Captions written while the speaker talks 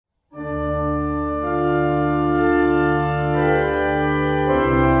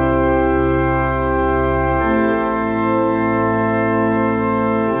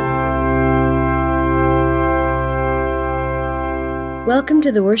Welcome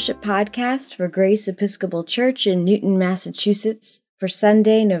to the worship podcast for Grace Episcopal Church in Newton, Massachusetts for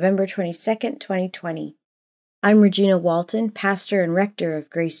Sunday, November 22nd, 2020. I'm Regina Walton, pastor and rector of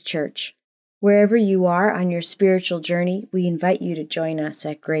Grace Church. Wherever you are on your spiritual journey, we invite you to join us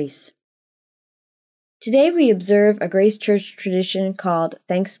at Grace. Today we observe a Grace Church tradition called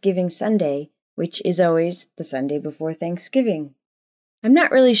Thanksgiving Sunday, which is always the Sunday before Thanksgiving. I'm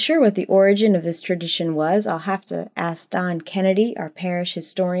not really sure what the origin of this tradition was. I'll have to ask Don Kennedy, our parish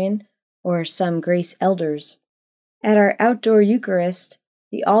historian, or some Grace elders. At our outdoor Eucharist,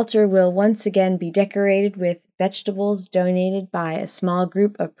 the altar will once again be decorated with vegetables donated by a small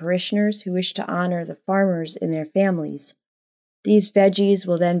group of parishioners who wish to honor the farmers in their families. These veggies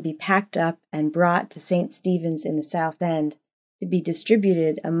will then be packed up and brought to St. Stephen's in the South End to be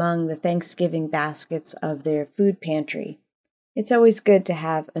distributed among the Thanksgiving baskets of their food pantry. It's always good to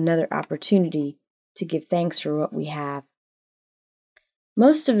have another opportunity to give thanks for what we have.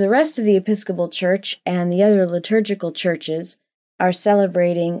 Most of the rest of the Episcopal Church and the other liturgical churches are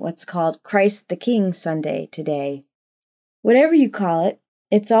celebrating what's called Christ the King Sunday today. Whatever you call it,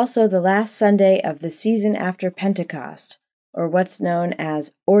 it's also the last Sunday of the season after Pentecost, or what's known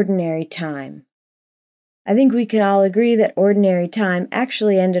as Ordinary Time. I think we can all agree that Ordinary Time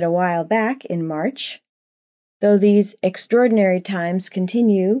actually ended a while back in March. Though these extraordinary times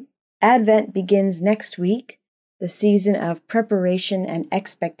continue, Advent begins next week, the season of preparation and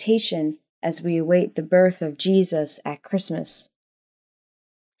expectation as we await the birth of Jesus at Christmas.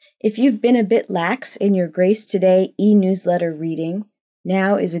 If you've been a bit lax in your Grace Today e-newsletter reading,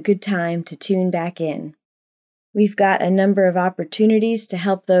 now is a good time to tune back in. We've got a number of opportunities to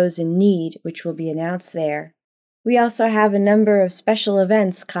help those in need, which will be announced there. We also have a number of special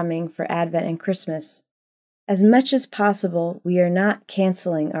events coming for Advent and Christmas. As much as possible, we are not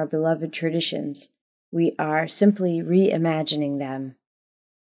canceling our beloved traditions. We are simply reimagining them.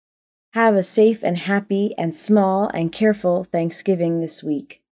 Have a safe and happy and small and careful Thanksgiving this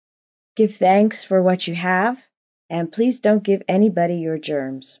week. Give thanks for what you have, and please don't give anybody your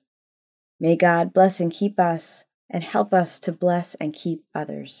germs. May God bless and keep us, and help us to bless and keep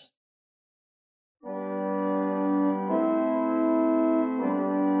others.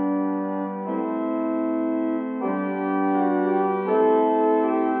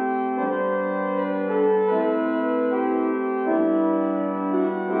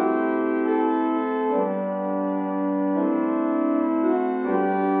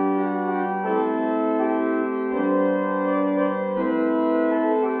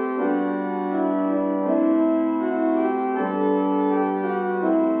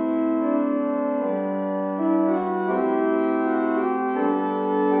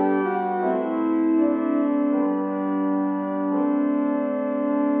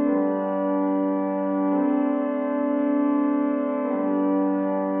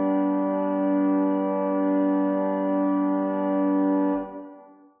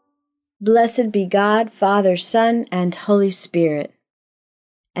 Blessed be God, Father, Son, and Holy Spirit.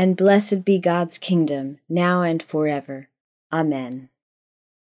 And blessed be God's kingdom, now and forever. Amen.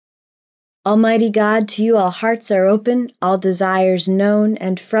 Almighty God, to you all hearts are open, all desires known,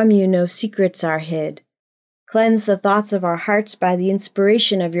 and from you no secrets are hid. Cleanse the thoughts of our hearts by the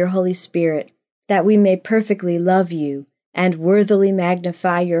inspiration of your Holy Spirit, that we may perfectly love you and worthily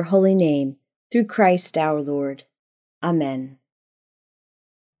magnify your holy name, through Christ our Lord. Amen.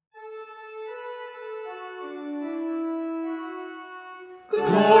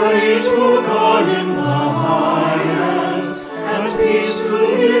 Glory to God in the highest, and peace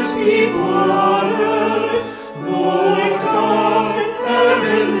to his people on earth. Lord God,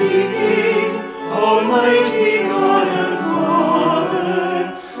 heavenly King, almighty God and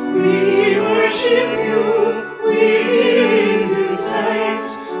Father, we worship you, we give you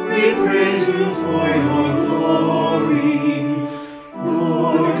thanks, we praise you for your glory.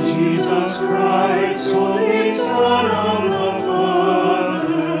 Lord Jesus Christ, only Son of the Father,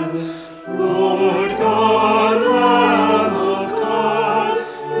 Lord God,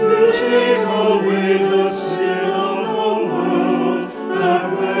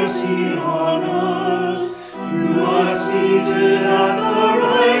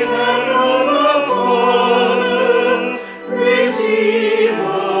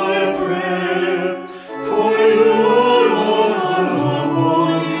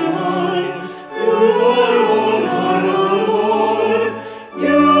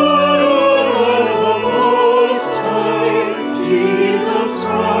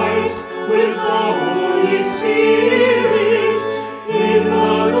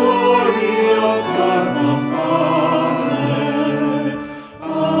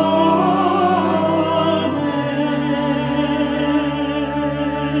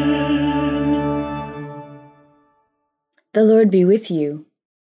 The Lord be with you.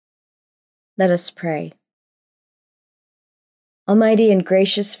 Let us pray. Almighty and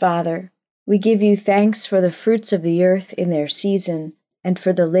gracious Father, we give you thanks for the fruits of the earth in their season and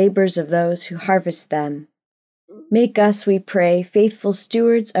for the labors of those who harvest them. Make us, we pray, faithful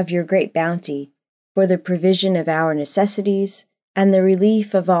stewards of your great bounty for the provision of our necessities and the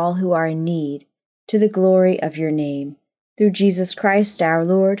relief of all who are in need, to the glory of your name. Through Jesus Christ our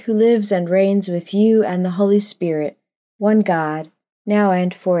Lord, who lives and reigns with you and the Holy Spirit, one God, now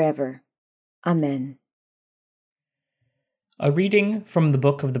and forever. Amen. A reading from the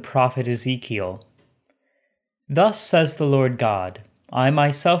book of the prophet Ezekiel. Thus says the Lord God, I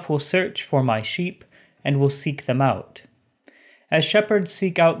myself will search for my sheep and will seek them out. As shepherds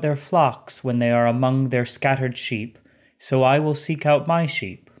seek out their flocks when they are among their scattered sheep, so I will seek out my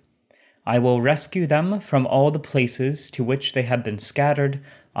sheep. I will rescue them from all the places to which they have been scattered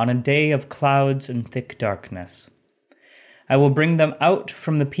on a day of clouds and thick darkness. I will bring them out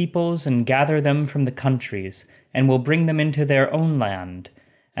from the peoples and gather them from the countries, and will bring them into their own land,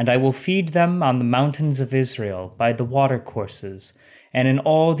 and I will feed them on the mountains of Israel by the watercourses, and in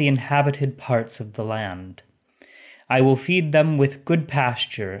all the inhabited parts of the land. I will feed them with good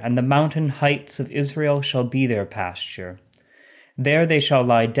pasture, and the mountain heights of Israel shall be their pasture. There they shall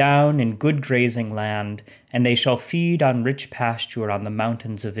lie down in good grazing land, and they shall feed on rich pasture on the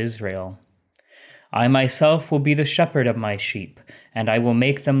mountains of Israel. I myself will be the shepherd of my sheep, and I will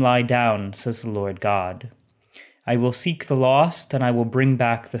make them lie down, says the Lord God. I will seek the lost, and I will bring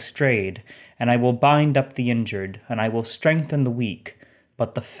back the strayed, and I will bind up the injured, and I will strengthen the weak,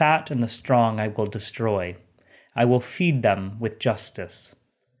 but the fat and the strong I will destroy. I will feed them with justice.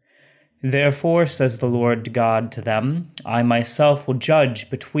 Therefore, says the Lord God to them, I myself will judge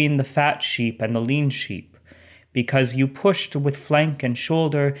between the fat sheep and the lean sheep, because you pushed with flank and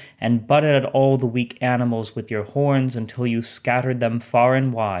shoulder and butted at all the weak animals with your horns until you scattered them far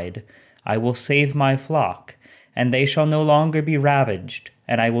and wide. I will save my flock, and they shall no longer be ravaged,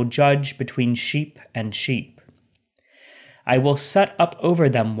 and I will judge between sheep and sheep. I will set up over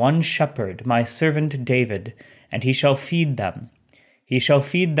them one shepherd, my servant David, and he shall feed them. He shall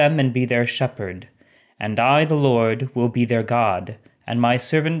feed them and be their shepherd. And I, the Lord, will be their God, and my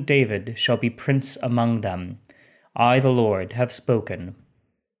servant David shall be prince among them. I, the Lord, have spoken.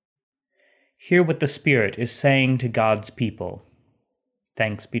 Hear what the Spirit is saying to God's people.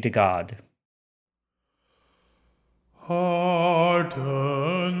 Thanks be to God.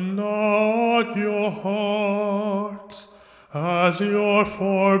 Harden not your hearts, as your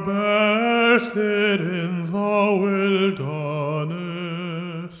forebears did in the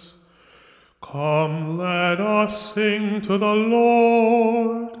wilderness. Come, let us sing to the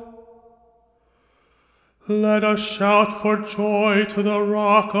Lord. Let us shout for joy to the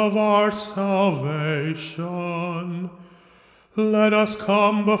rock of our salvation. Let us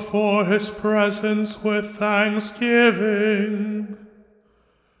come before his presence with thanksgiving,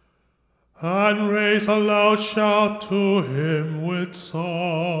 and raise a loud shout to him with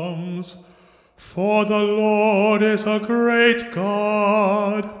psalms. For the Lord is a great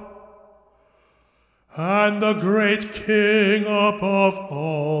God, and a great King above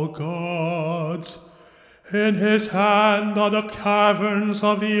all gods. In his hand are the caverns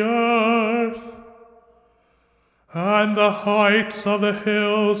of the earth, and the heights of the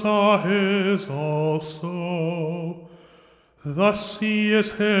hills are his also. The sea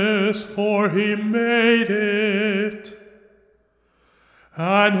is his, for he made it,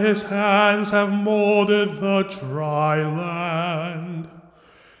 and his hands have molded the dry land.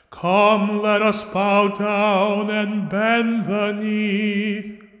 Come, let us bow down and bend the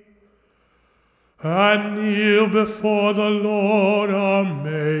knee, and kneel before the Lord our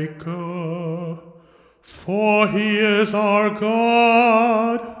Maker. For he is our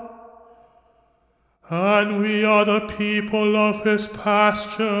God, and we are the people of his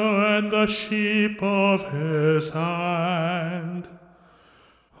pasture and the sheep of his hand.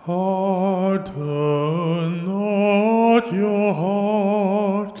 Harden not your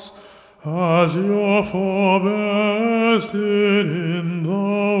hearts, as your forebears did in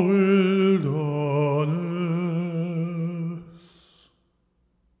the wilderness.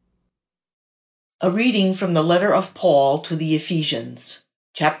 A reading from the letter of Paul to the Ephesians,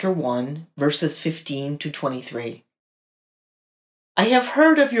 chapter 1, verses 15 to 23. I have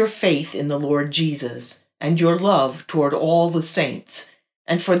heard of your faith in the Lord Jesus and your love toward all the saints,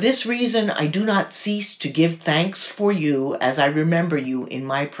 and for this reason I do not cease to give thanks for you as I remember you in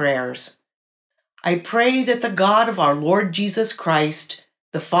my prayers. I pray that the God of our Lord Jesus Christ,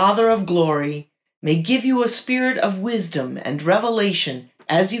 the Father of glory, may give you a spirit of wisdom and revelation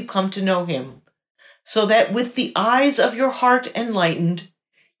as you come to know him, so that with the eyes of your heart enlightened,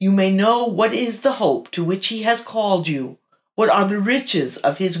 you may know what is the hope to which he has called you, what are the riches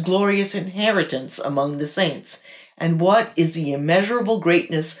of his glorious inheritance among the saints, and what is the immeasurable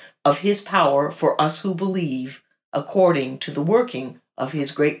greatness of his power for us who believe, according to the working of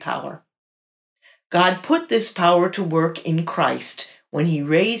his great power. God put this power to work in Christ when he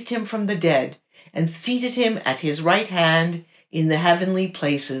raised him from the dead and seated him at his right hand in the heavenly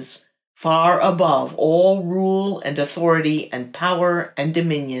places, far above all rule and authority and power and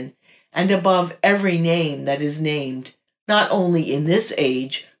dominion, and above every name that is named, not only in this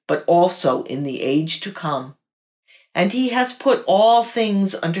age, but also in the age to come. And he has put all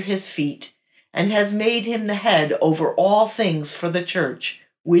things under his feet, and has made him the head over all things for the church,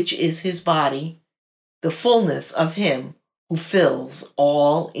 which is his body, the fullness of him who fills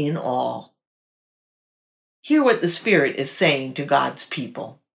all in all. Hear what the Spirit is saying to God's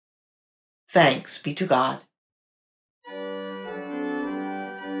people. Thanks be to God.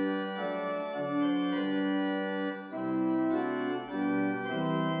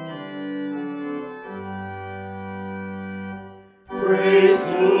 Praise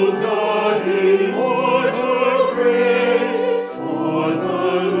to God in mortal grace, for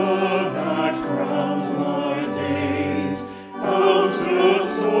the love that crowns our days,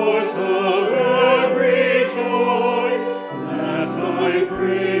 boundless source of every joy, let thy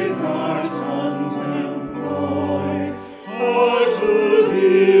praise our tongues employ. All to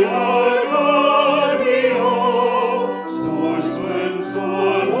thee, our God, we owe, source whence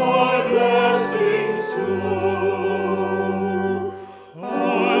all our blessings flow.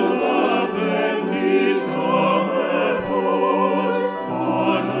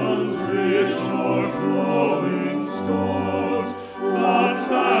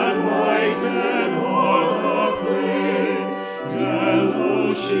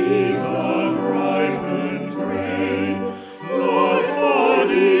 Sheaves of ripened grain, Lord, for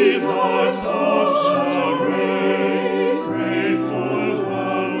these our souls shall raise grateful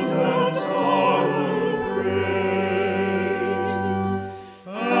vows and solemn praise.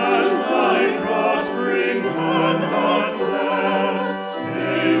 As thy prospering hand hath blessed,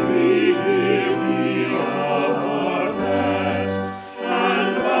 may we give thee of our best,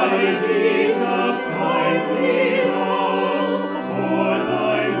 and by deeds of kindly love, for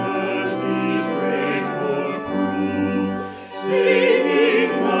thy mercies grateful prove,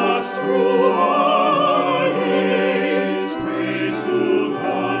 singing us through all our days, praise to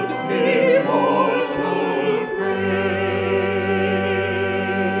God, immortal praise.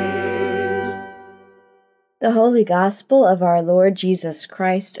 The Holy Gospel of our Lord Jesus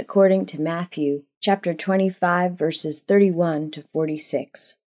Christ according to Matthew, chapter 25, verses 31 to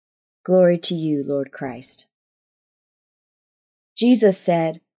 46. Glory to you, Lord Christ. Jesus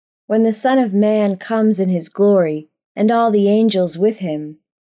said, "When the Son of Man comes in his glory, and all the angels with him,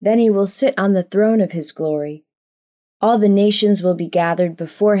 then he will sit on the throne of his glory. All the nations will be gathered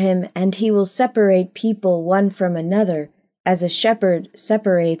before him, and he will separate people one from another, as a shepherd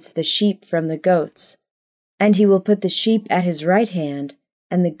separates the sheep from the goats. And he will put the sheep at his right hand,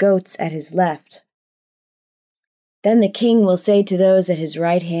 and the goats at his left. Then the king will say to those at his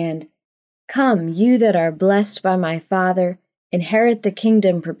right hand, 'Come, you that are blessed by my Father, inherit the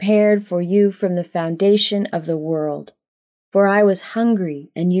kingdom prepared for you from the foundation of the world. For I was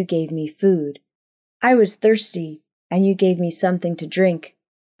hungry, and you gave me food. I was thirsty, and you gave me something to drink.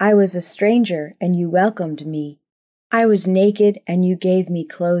 I was a stranger, and you welcomed me. I was naked, and you gave me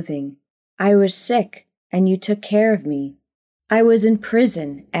clothing. I was sick, and you took care of me. I was in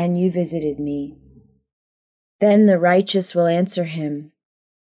prison, and you visited me.' Then the righteous will answer him,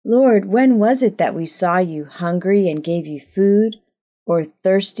 'Lord, when was it that we saw you hungry and gave you food, or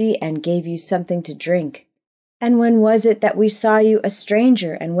thirsty and gave you something to drink? And when was it that we saw you a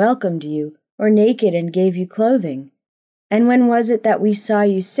stranger and welcomed you, or naked and gave you clothing? And when was it that we saw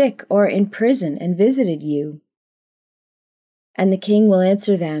you sick or in prison and visited you?' And the king will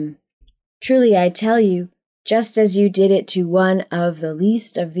answer them, 'Truly I tell you, just as you did it to one of the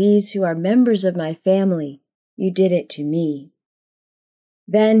least of these who are members of my family, you did it to me.'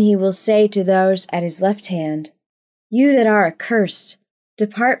 Then he will say to those at his left hand, 'You that are accursed,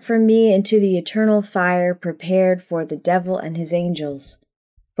 depart from me into the eternal fire prepared for the devil and his angels.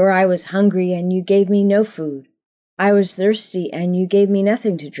 For I was hungry, and you gave me no food. I was thirsty, and you gave me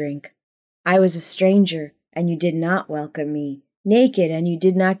nothing to drink. I was a stranger, and you did not welcome me, naked, and you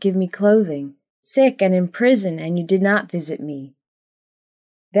did not give me clothing, sick and in prison, and you did not visit me.'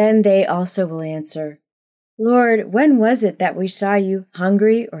 Then they also will answer, 'Lord, when was it that we saw you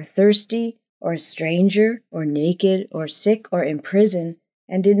hungry or thirsty, or a stranger, or naked, or sick, or in prison,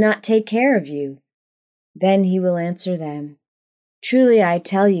 and did not take care of you?' Then he will answer them, "Truly I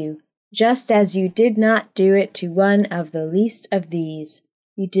tell you, just as you did not do it to one of the least of these,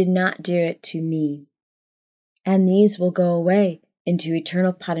 you did not do it to me." And these will go away into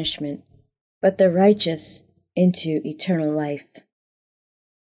eternal punishment, but the righteous into eternal life.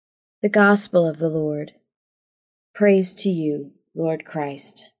 The Gospel of the Lord. Praise to you, Lord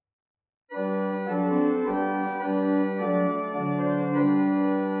Christ.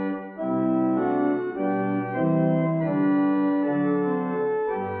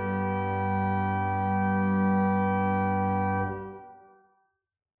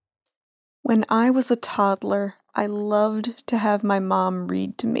 When I was a toddler, I loved to have my mom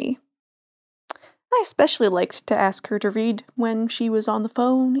read to me. I especially liked to ask her to read when she was on the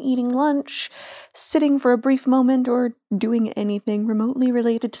phone, eating lunch, sitting for a brief moment, or doing anything remotely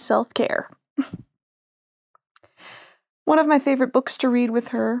related to self-care. One of my favorite books to read with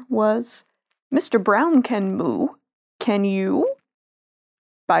her was Mr. Brown Can Moo, Can You?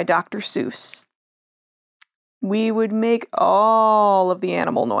 By Dr. Seuss. We would make all of the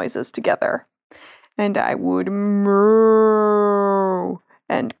animal noises together, and I would moo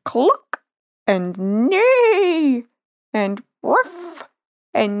and cluck and neigh and woof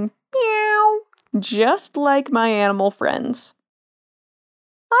and meow, just like my animal friends.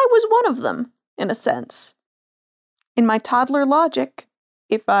 I was one of them, in a sense. In my toddler logic,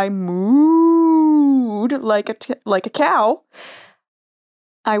 if I mooed like a cow,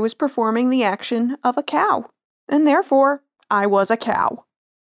 I was performing the action of a cow, and therefore I was a cow.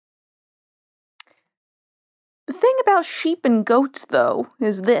 The thing about sheep and goats, though,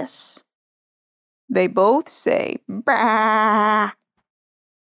 is this. They both say bah.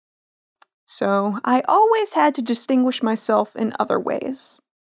 So I always had to distinguish myself in other ways.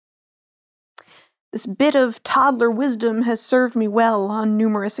 This bit of toddler wisdom has served me well on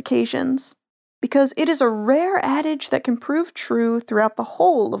numerous occasions, because it is a rare adage that can prove true throughout the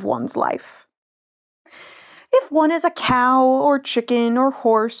whole of one's life. If one is a cow or chicken or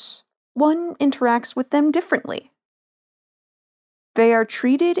horse, one interacts with them differently. They are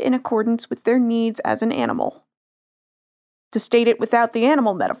treated in accordance with their needs as an animal. To state it without the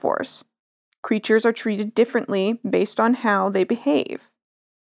animal metaphors, creatures are treated differently based on how they behave.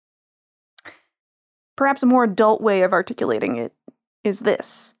 Perhaps a more adult way of articulating it is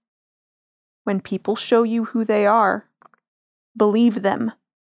this. When people show you who they are, believe them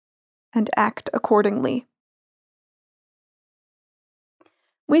and act accordingly.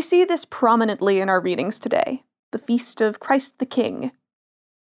 We see this prominently in our readings today, the feast of Christ the King.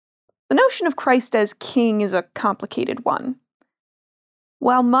 The notion of Christ as king is a complicated one.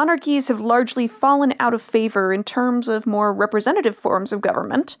 While monarchies have largely fallen out of favor in terms of more representative forms of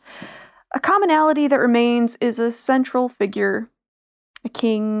government, a commonality that remains is a central figure, a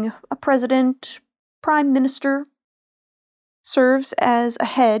king, a president, prime minister, serves as a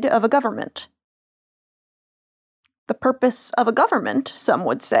head of a government. The purpose of a government, some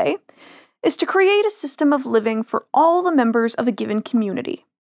would say, is to create a system of living for all the members of a given community.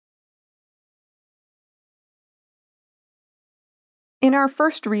 In our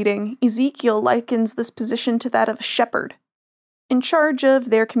first reading, Ezekiel likens this position to that of a shepherd, in charge of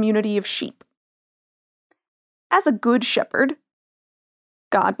their community of sheep. As a good shepherd,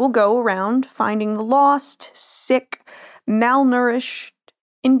 God will go around finding the lost, sick, malnourished,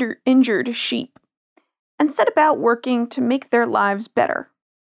 injured sheep, and set about working to make their lives better.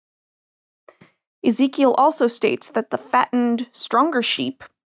 Ezekiel also states that the fattened, stronger sheep,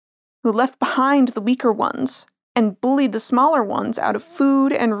 who left behind the weaker ones and bullied the smaller ones out of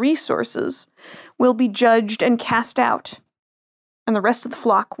food and resources, will be judged and cast out, and the rest of the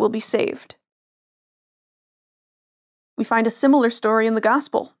flock will be saved. We find a similar story in the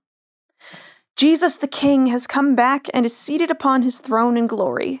Gospel. Jesus the King has come back and is seated upon his throne in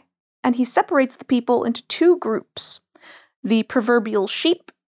glory, and he separates the people into two groups, the proverbial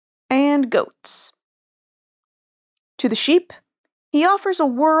sheep and goats. To the sheep, he offers a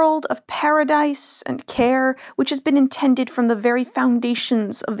world of paradise and care which has been intended from the very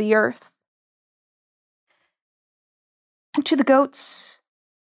foundations of the earth. And to the goats,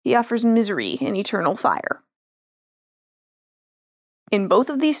 he offers misery and eternal fire. In both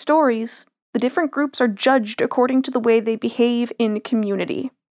of these stories, the different groups are judged according to the way they behave in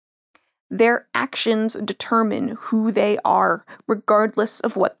community. Their actions determine who they are, regardless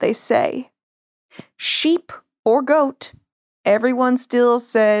of what they say. Sheep or goat, everyone still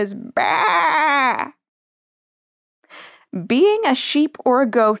says, bah! Being a sheep or a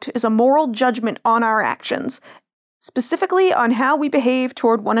goat is a moral judgment on our actions, specifically on how we behave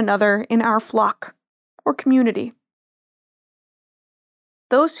toward one another in our flock or community.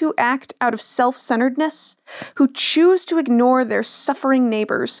 those who act out of self-centeredness, who choose to ignore their suffering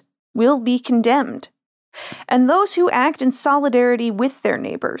neighbors, will be condemned. And those who act in solidarity with their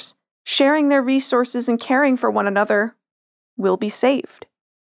neighbors, sharing their resources and caring for one another, will be saved.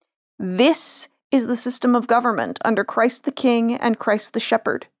 This is the system of government under Christ the King and Christ the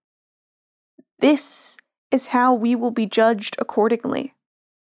Shepherd. This is how we will be judged accordingly.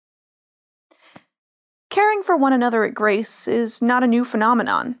 Caring for one another at Grace is not a new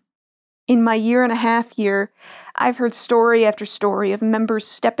phenomenon. In my 1.5 years, I've heard story after story of members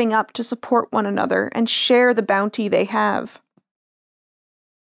stepping up to support one another and share the bounty they have.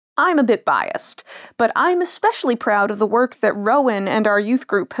 I'm a bit biased, but I'm especially proud of the work that Rowan and our youth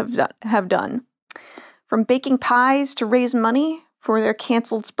group have done. From baking pies to raise money for their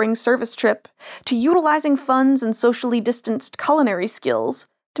canceled spring service trip, to utilizing funds and socially distanced culinary skills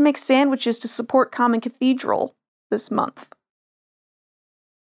to make sandwiches to support Common Cathedral this month.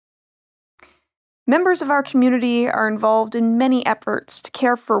 Members of our community are involved in many efforts to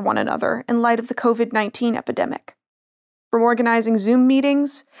care for one another in light of the COVID-19 epidemic. From organizing Zoom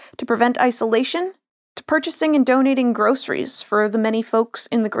meetings to prevent isolation, to purchasing and donating groceries for the many folks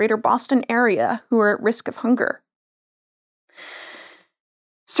in the greater Boston area who are at risk of hunger.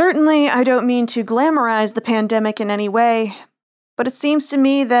 Certainly, I don't mean to glamorize the pandemic in any way, but it seems to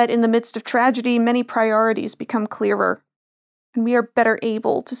me that in the midst of tragedy, many priorities become clearer, and we are better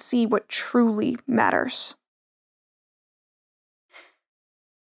able to see what truly matters.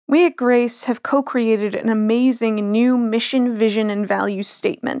 We at Grace have co-created an amazing new mission, vision, and values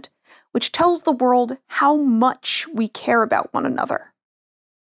statement, which tells the world how much we care about one another.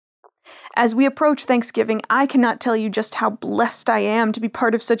 As we approach Thanksgiving, I cannot tell you just how blessed I am to be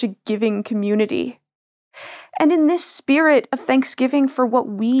part of such a giving community. And in this spirit of thanksgiving for what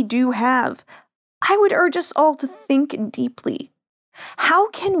we do have, I would urge us all to think deeply. How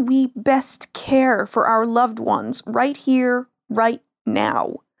can we best care for our loved ones right here, right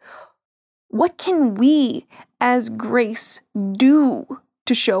now? What can we, as Grace, do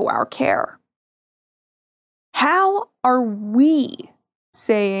to show our care? How are we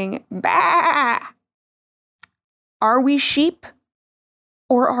saying, bah? Are we sheep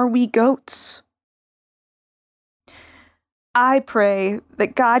or are we goats? I pray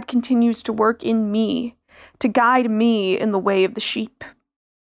that God continues to work in me, to guide me in the way of the sheep.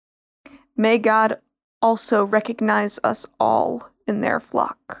 May God also recognize us all in their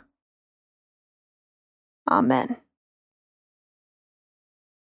flock. Amen.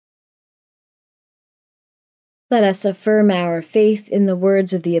 Let us affirm our faith in the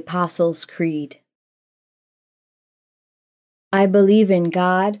words of the Apostles' Creed. I believe in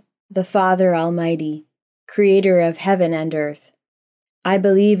God, the Father Almighty, Creator of heaven and earth. I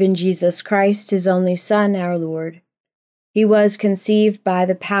believe in Jesus Christ, His only Son, our Lord. He was conceived by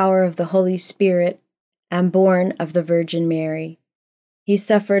the power of the Holy Spirit and born of the Virgin Mary. He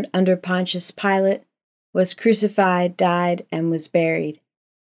suffered under Pontius Pilate, was crucified, died, and was buried.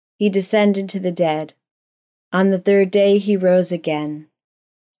 He descended to the dead. On the third day he rose again.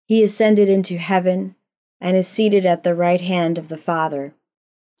 He ascended into heaven and is seated at the right hand of the Father.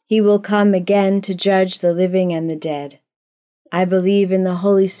 He will come again to judge the living and the dead. I believe in the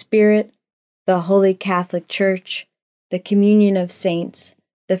Holy Spirit, the Holy Catholic Church, the communion of saints,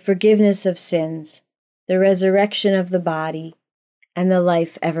 the forgiveness of sins, the resurrection of the body, and the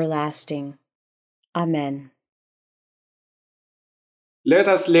life everlasting. Amen. Let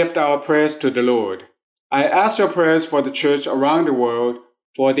us lift our prayers to the Lord. I ask your prayers for the church around the world,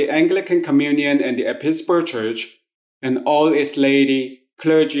 for the Anglican Communion and the Episcopal Church, and all its laity,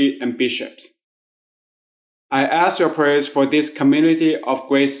 clergy, and bishops. I ask your prayers for this community of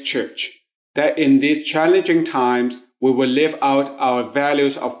Grace Church, that in these challenging times we will live out our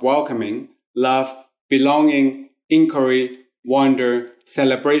values of welcoming, love, belonging, inquiry, wonder,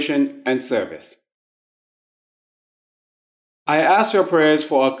 celebration, and service. I ask your prayers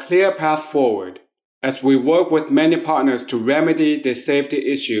for a clear path forward as we work with many partners to remedy the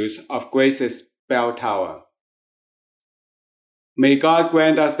safety issues of Grace's bell tower. May God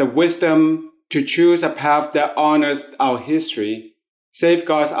grant us the wisdom to choose a path that honors our history,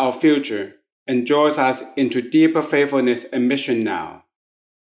 safeguards our future, and draws us into deeper faithfulness and mission now.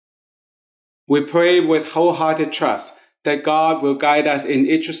 We pray with wholehearted trust that God will guide us in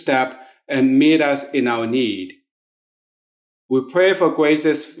each step and meet us in our need. We pray for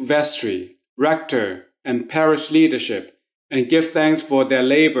Grace's vestry, rector, and parish leadership, and give thanks for their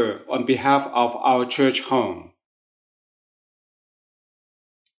labor on behalf of our church home.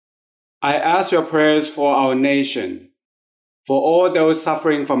 I ask your prayers for our nation, for all those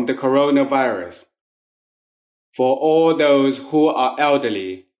suffering from the coronavirus, for all those who are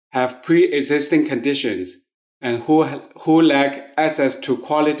elderly, have pre-existing conditions, and who lack access to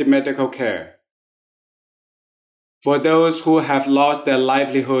quality medical care. For those who have lost their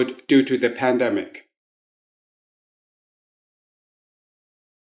livelihood due to the pandemic.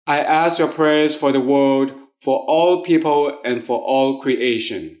 I ask your prayers for the world, for all people, and for all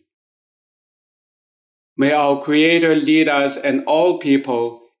creation. May our Creator lead us and all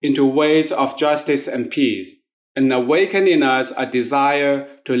people into ways of justice and peace, and awaken in us a desire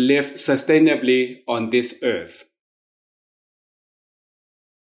to live sustainably on this earth.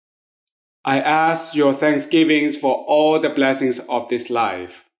 I ask your thanksgivings for all the blessings of this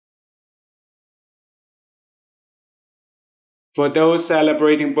life. For those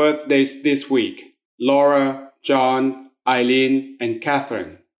celebrating birthdays this week, Laura, John, Eileen, and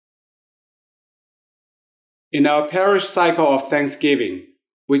Catherine. In our parish cycle of Thanksgiving,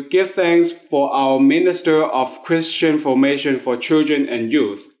 we give thanks for our Minister of Christian Formation for Children and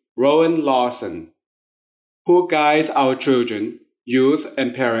Youth, Rowan Lawson, who guides our children, youth,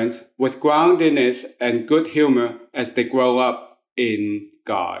 and parents with groundedness and good humor as they grow up in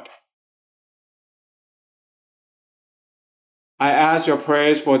God. I ask your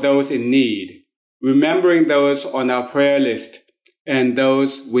prayers for those in need, remembering those on our prayer list and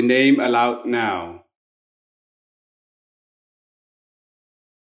those we name aloud now.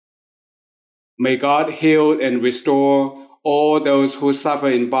 May God heal and restore all those who suffer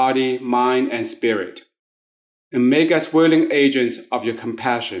in body, mind, and spirit, and make us willing agents of your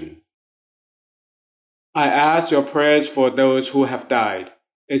compassion. I ask your prayers for those who have died,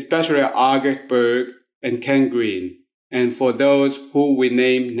 especially August Berg and Ken Green, and for those who we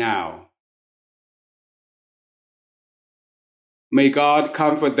name now. May God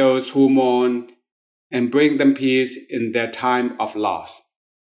comfort those who mourn and bring them peace in their time of loss.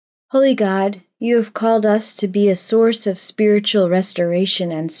 Holy God, you have called us to be a source of spiritual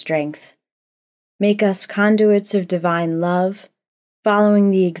restoration and strength. Make us conduits of divine love,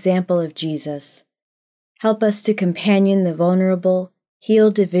 following the example of Jesus. Help us to companion the vulnerable,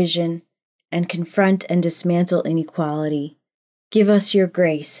 heal division, and confront and dismantle inequality. Give us your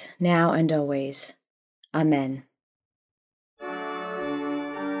grace, now and always. Amen.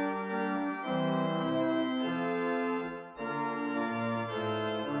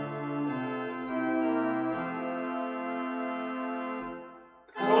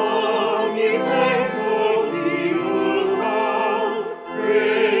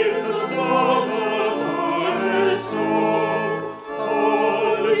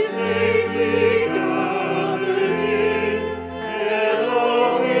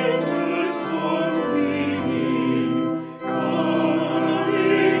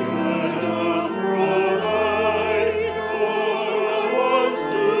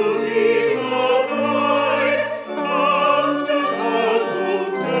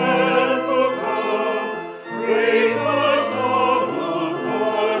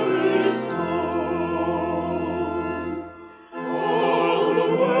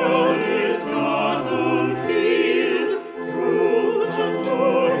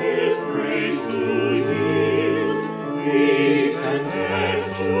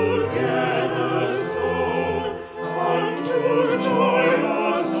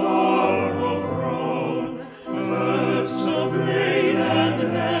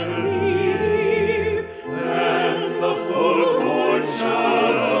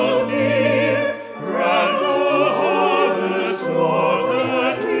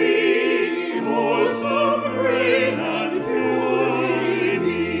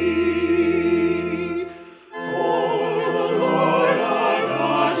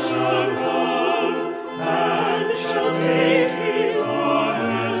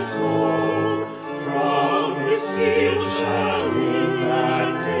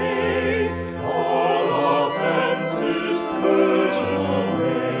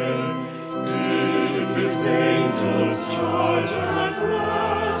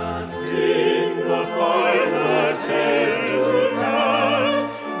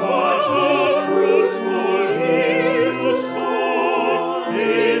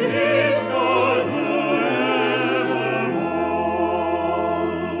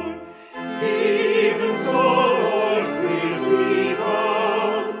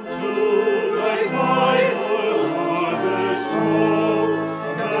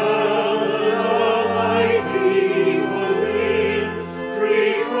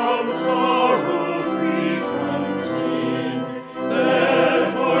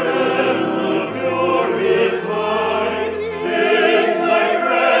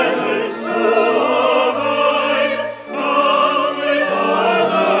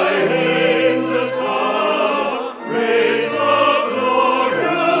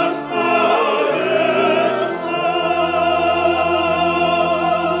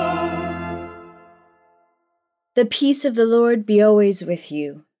 The peace of the Lord be always with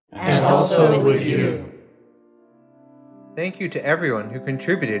you. And also with you. Thank you to everyone who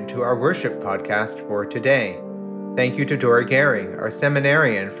contributed to our worship podcast for today. Thank you to Dora Gehring, our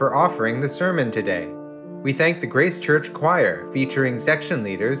seminarian, for offering the sermon today. We thank the Grace Church Choir, featuring section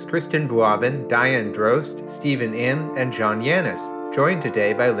leaders Kristen Buabin, Diane Drost, Stephen Im, and John Yanis, joined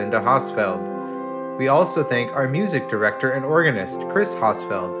today by Linda Hosfeld. We also thank our music director and organist, Chris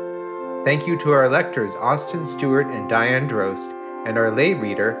Hosfeld. Thank you to our lectors, Austin Stewart and Diane Drost, and our lay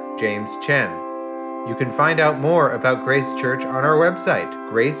reader, James Chen. You can find out more about Grace Church on our website,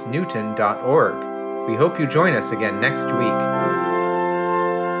 gracenewton.org. We hope you join us again next week.